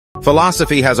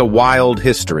Philosophy has a wild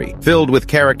history, filled with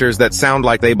characters that sound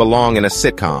like they belong in a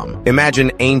sitcom.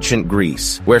 Imagine ancient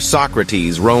Greece, where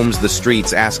Socrates roams the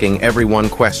streets asking everyone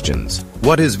questions.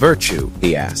 "What is virtue?"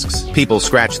 he asks. People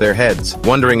scratch their heads,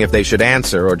 wondering if they should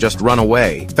answer or just run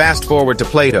away. Fast forward to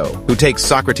Plato, who takes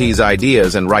Socrates'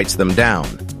 ideas and writes them down.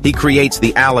 He creates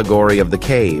the allegory of the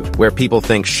cave, where people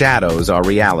think shadows are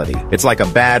reality. It's like a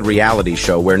bad reality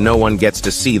show where no one gets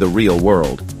to see the real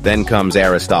world. Then comes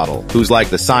Aristotle, who's like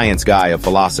the science guy of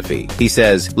philosophy. He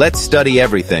says, "Let's study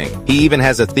everything." He even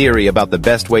has a theory about the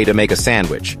best way to make a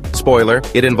sandwich. Spoiler,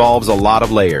 it involves a lot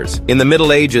of layers. In the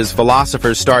Middle Ages,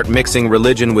 philosophers start mixing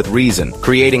religion with reason,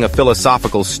 creating a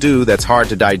philosophical stew that's hard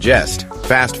to digest.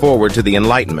 Fast forward to the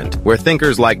Enlightenment, where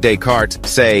thinkers like Descartes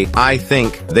say, "I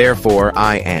think, therefore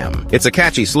I am." It's a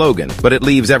catchy slogan, but it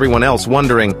leaves everyone else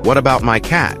wondering, what about my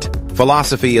cat?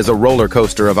 Philosophy is a roller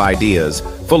coaster of ideas,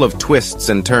 full of twists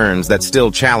and turns that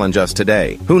still challenge us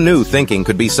today. Who knew thinking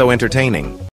could be so entertaining?